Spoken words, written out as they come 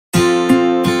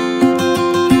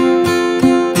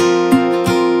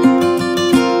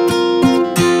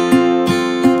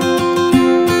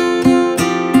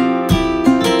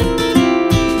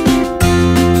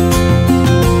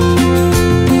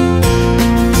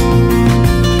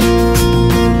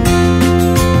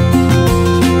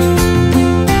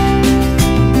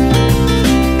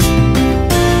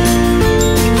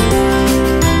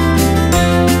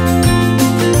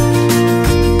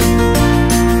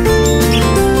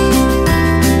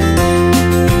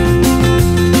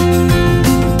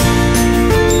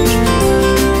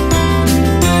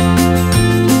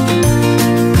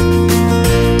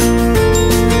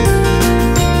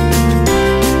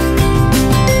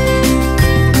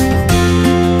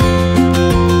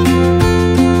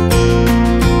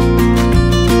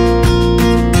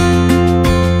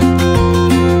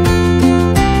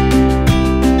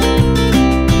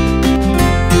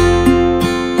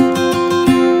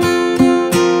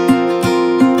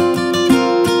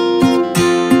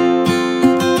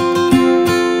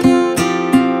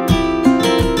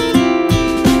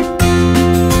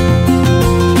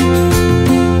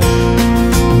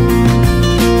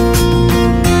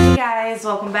guys,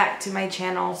 welcome back to my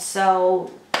channel.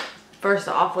 So first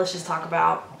off, let's just talk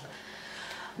about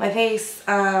my face.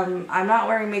 I'm not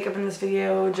wearing makeup in this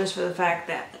video just for the fact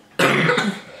that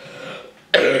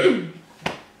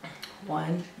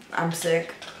one, I'm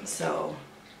sick, so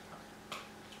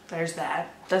there's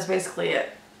that. That's basically it.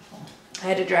 I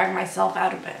had to drag myself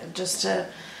out of bed just to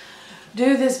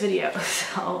do this video,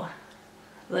 so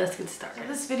let's get started.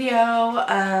 This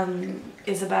video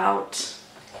is about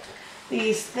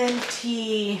these thin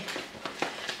tea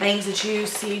things that you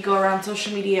see go around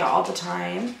social media all the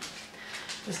time.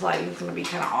 This lighting is going to be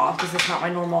kind of off because it's not my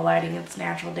normal lighting, it's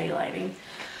natural day lighting.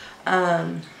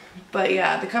 But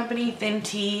yeah, the company Thin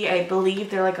Tea, I believe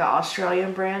they're like an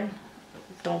Australian brand.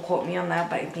 Don't quote me on that,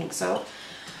 but I think so.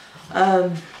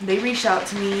 They reached out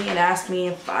to me and asked me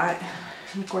if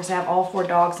of course I have all 4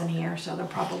 dogs in here, so they're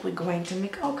probably going to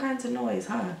make all kinds of noise,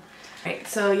 huh? Right,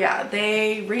 so yeah,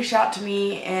 they reached out to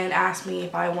me and asked me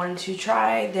if I wanted to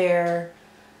try their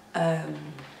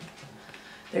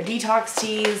detox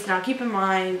teas. Now keep in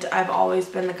mind, I've always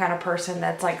been the kind of person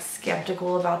that's like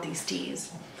skeptical about these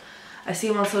teas. I see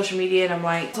them on social media and I'm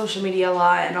like, social media a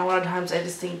lot, and a lot of times I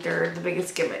just think they're the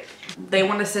biggest gimmick. They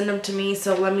want to send them to me,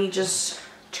 so let me just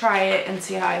try it and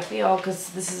see how I feel, because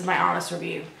this is my honest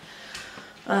review.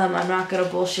 I'm not going to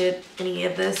bullshit any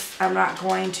of this. I'm not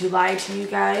going to lie to you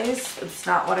guys. It's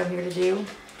not what I'm here to do.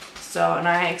 So, and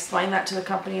I explained that to the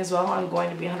company as well. I'm going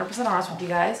to be 100% honest with you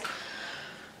guys.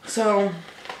 So,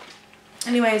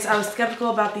 anyways, I was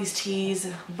skeptical about these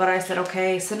teas, but I said,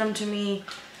 okay, send them to me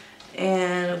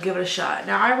and give it a shot.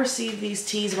 Now, I received these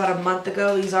teas about a month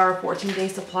ago. These are a 14-day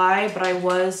supply, but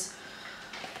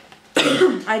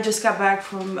I just got back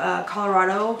from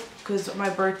Colorado because my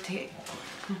birthday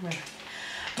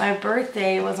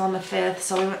was on the 5th,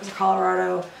 so we went to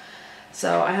Colorado.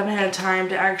 So I haven't had time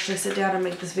to actually sit down and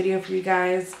make this video for you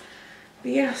guys.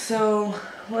 But yeah, so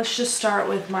let's just start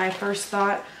with my first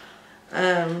thought.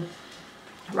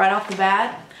 Right off the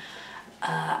bat,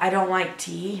 I don't like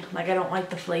tea. Like, I don't like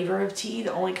the flavor of tea.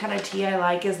 The only kind of tea I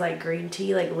like is like green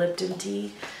tea, like Lipton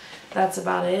tea. That's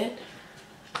about it.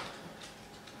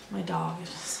 My dog is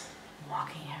just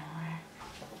walking everywhere.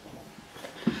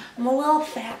 I'm a little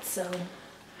fatso.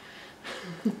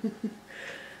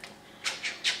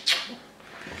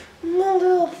 I'm a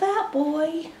little fat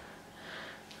boy.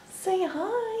 Say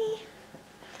hi.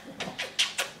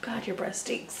 God, your breath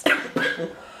stinks.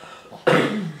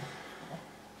 I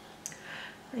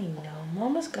know.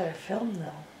 Mama's gotta film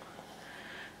though.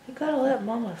 You gotta let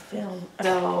Mama film.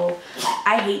 So,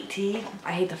 I hate tea.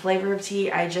 I hate the flavor of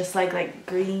tea. I just like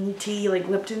green tea, like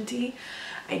Lipton tea.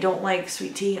 I don't like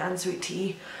sweet tea, unsweet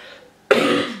tea.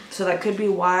 So that could be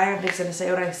why I'm fixing to say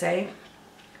what I say.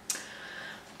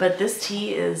 But this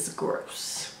tea is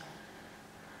gross.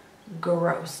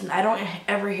 Gross. And I don't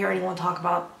ever hear anyone talk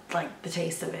about like the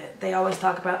taste of it. They always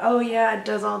talk about, oh yeah, it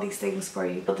does all these things for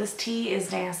you. But this tea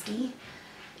is nasty.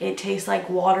 It tastes like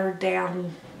watered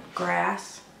down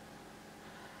grass.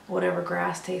 Whatever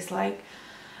grass tastes like.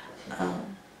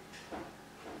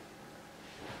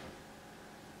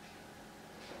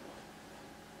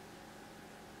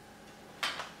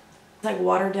 Like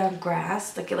watered down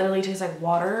grass. Like, it literally tastes like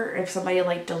water if somebody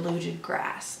like diluted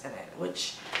grass in it,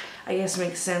 which I guess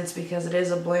makes sense because it is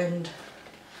a blend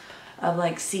of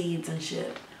like seeds and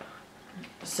shit.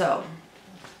 So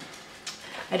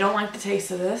I don't like the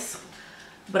taste of this,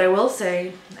 but I will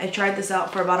say I tried this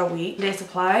out for about a week. Day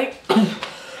supply.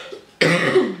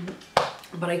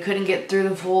 But I couldn't get through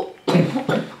the full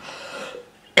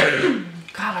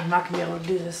God, I'm not gonna be able to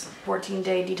do this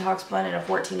 14-day detox blend and a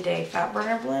 14-day fat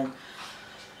burner blend.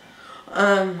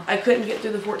 I couldn't get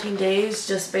through the 14 days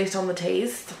just based on the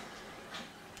taste.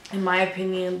 In my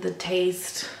opinion, the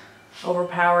taste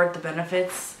overpowered the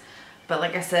benefits. But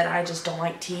like I said, I just don't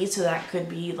like tea, so that could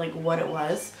be like what it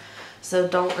was. So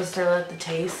don't necessarily let the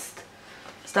taste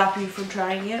stop you from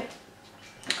trying it.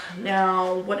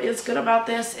 Now, what is good about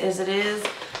this is it is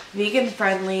vegan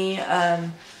friendly.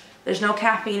 There's no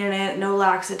caffeine in it, no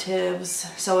laxatives,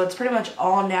 so it's pretty much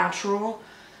all natural.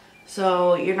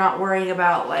 So you're not worrying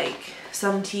about like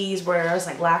some teas where there's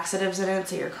like laxatives in it,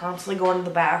 so you're constantly going to the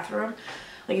bathroom.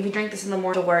 Like, if you drink this in the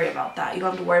morning, don't worry about that. You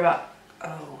don't have to worry about,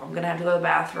 oh, I'm gonna have to go to the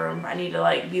bathroom. I need to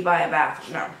like be by a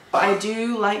bathroom. No. I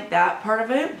do like that part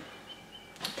of it.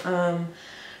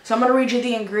 So I'm going to read you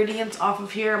the ingredients off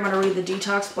of here. I'm going to read the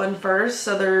detox blend first.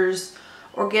 So there's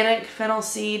organic fennel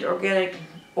seed, organic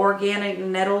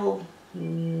nettle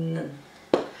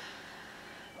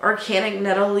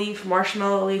leaf,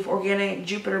 marshmallow leaf, organic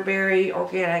Jupiter berry,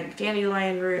 organic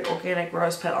dandelion root, organic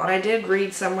rose petal. And I did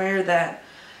read somewhere that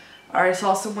I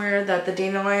saw somewhere that the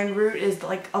dandelion root is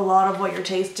like a lot of what you're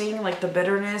tasting, like the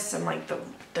bitterness and like the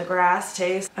grass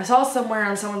taste. I saw somewhere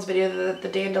on someone's video that the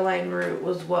dandelion root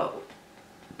was what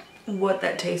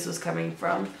that taste was coming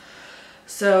from.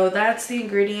 So that's the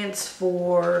ingredients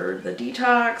for the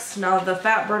detox. Now the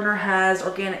fat burner has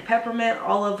organic peppermint,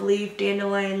 olive leaf,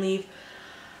 dandelion leaf,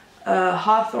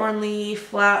 hawthorn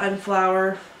leaf, and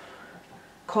flower,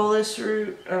 coleus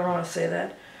root, I don't want to say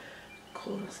that,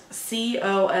 C-O-L-E-U-S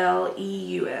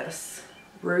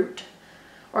root,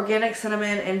 organic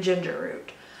cinnamon, and ginger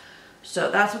root.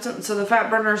 So that's what's in, so the fat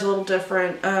burner is a little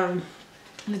different. The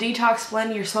detox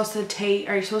blend you're supposed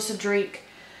to drink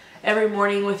every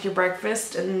morning with your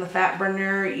breakfast, and then the fat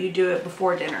burner you do it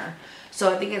before dinner.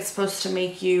 So I think it's supposed to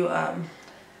make you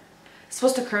it's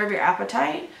supposed to curb your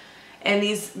appetite, and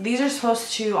these are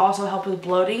supposed to also help with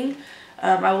bloating.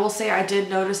 I will say I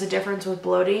did notice a difference with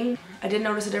bloating. I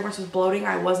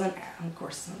wasn't, of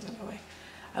course it's not gonna go away.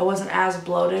 I wasn't as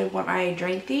bloated when I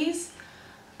drank these.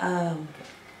 But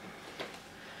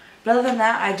other than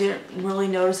that, I didn't really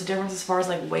notice a difference as far as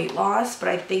like weight loss, but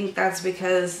I think that's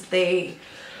because they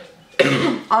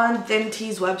on Thin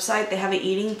T's website they have an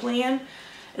eating plan.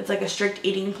 It's like a strict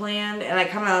eating plan, and I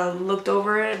kind of looked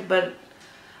over it, but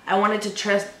I wanted to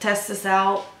test this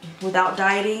out without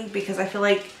dieting, because I feel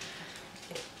like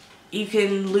you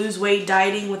can lose weight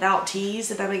dieting without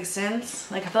teas, if that makes sense.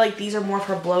 Like I feel like these are more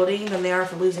for bloating than they are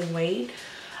for losing weight.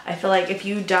 I feel like if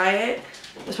you diet,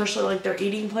 especially like their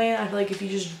eating plan, I feel like if you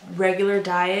just regular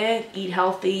diet, eat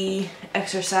healthy,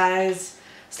 exercise,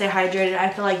 stay hydrated, I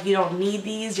feel like you don't need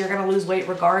these. You're gonna lose weight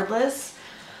regardless.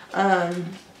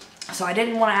 So I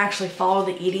didn't want to actually follow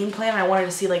the eating plan. I wanted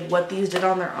to see like what these did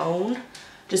on their own,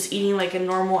 just eating like a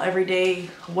normal everyday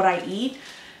what I eat.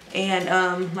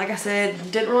 And like I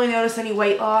said, didn't really notice any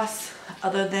weight loss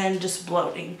other than just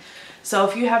bloating. So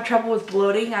if you have trouble with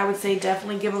bloating, I would say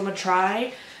definitely give them a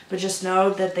try, but just know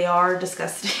that they are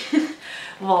disgusting.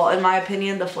 Well, in my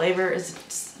opinion, the flavor is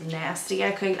just nasty.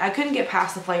 I couldn't get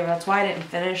past the flavor. That's why I didn't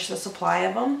finish the supply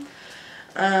of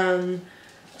them.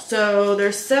 So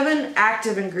there's 7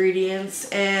 active ingredients,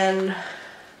 and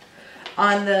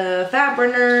on the fat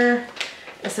burner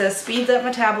it says speeds up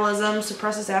metabolism,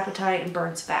 suppresses appetite, and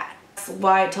burns fat. That's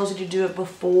why it tells you to do it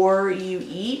before you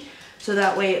eat, so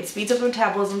that way it speeds up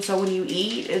metabolism, so when you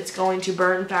eat it's going to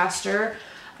burn faster.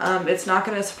 It's not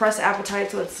going to suppress appetite,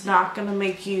 so it's not going to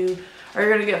make you, or you're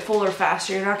going to get fuller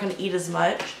faster. You're not going to eat as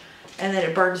much, and then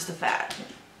it burns the fat.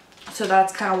 So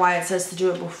that's kind of why it says to do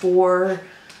it before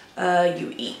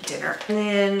you eat dinner. And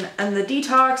then in the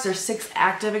detox, there's 6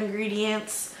 active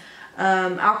ingredients.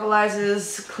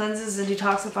 Alkalizes, cleanses and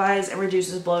detoxifies, and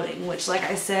reduces bloating, which, like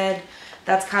I said,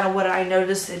 that's kind of what I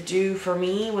noticed it do for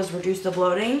me, was reduce the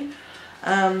bloating.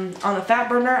 On the fat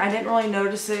burner, I didn't really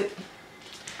notice it.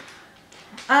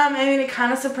 I mean, it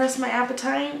kind of suppressed my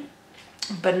appetite,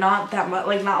 but not that much,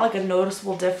 like not like a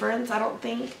noticeable difference, I don't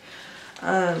think.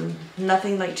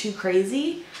 Nothing like too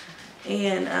crazy.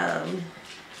 And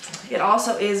it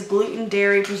also is gluten,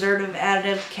 dairy, preservative,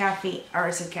 additive, caffeine, or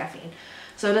I said caffeine.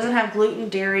 So it doesn't have gluten,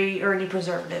 dairy, or any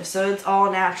preservatives. So it's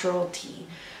all natural tea,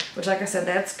 which, like I said,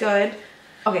 that's good.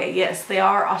 Okay, yes, they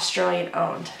are Australian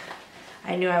owned.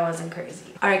 I knew I wasn't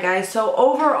crazy. Alright guys, so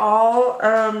overall,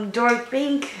 do I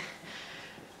think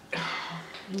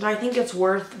it's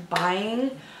worth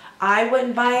buying? I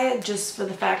wouldn't buy it just for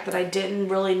the fact that I didn't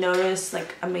really notice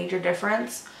like a major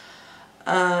difference.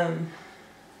 I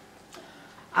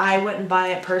wouldn't buy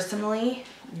it personally,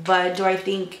 but do I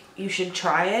think you should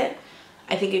try it?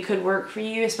 I think it could work for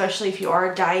you, especially if you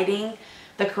are dieting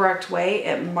the correct way.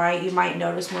 You might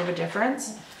notice more of a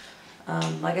difference.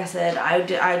 Like I said,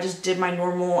 I just did my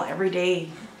normal everyday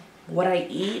what I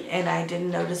eat, and I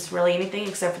didn't notice really anything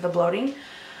except for the bloating.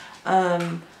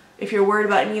 If you're worried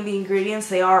about any of the ingredients,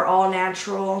 they are all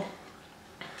natural.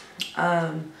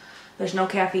 There's no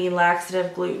caffeine,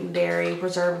 laxative, gluten, dairy,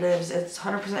 preservatives. It's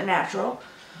 100% natural.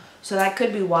 So that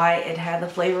could be why it had the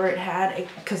flavor it had,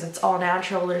 because it's all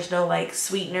natural. There's no like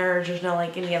sweeteners, there's no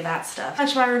like any of that stuff.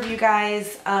 That's my review,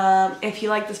 guys. If you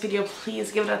like this video,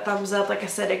 please give it a thumbs up. Like I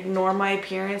said, ignore my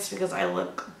appearance because I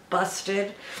look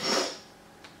busted.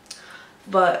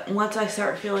 But once I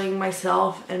start feeling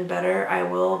myself and better, I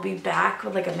will be back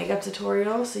with like a makeup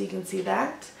tutorial so you can see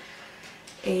that.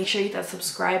 And make sure you hit that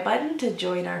subscribe button to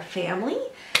join our family.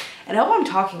 And I hope I'm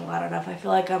talking loud enough. I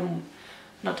feel like I'm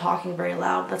not talking very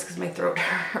loud. That's because my throat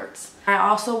hurts. I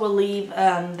also will leave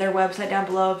their website down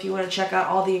below if you want to check out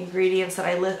all the ingredients that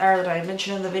I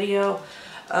mentioned in the video.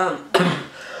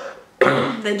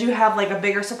 They do have like a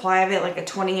bigger supply of it, like a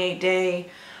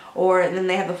 28-day Or then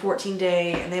they have the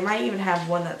 14-day, and they might even have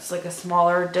one that's like a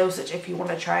smaller dosage if you want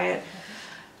to try it.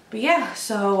 But yeah,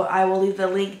 so I will leave the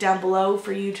link down below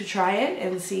for you to try it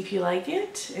and see if you like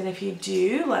it. And if you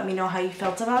do, let me know how you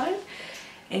felt about it.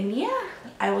 And yeah,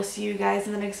 I will see you guys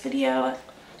in the next video.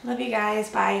 Love you guys.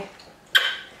 Bye.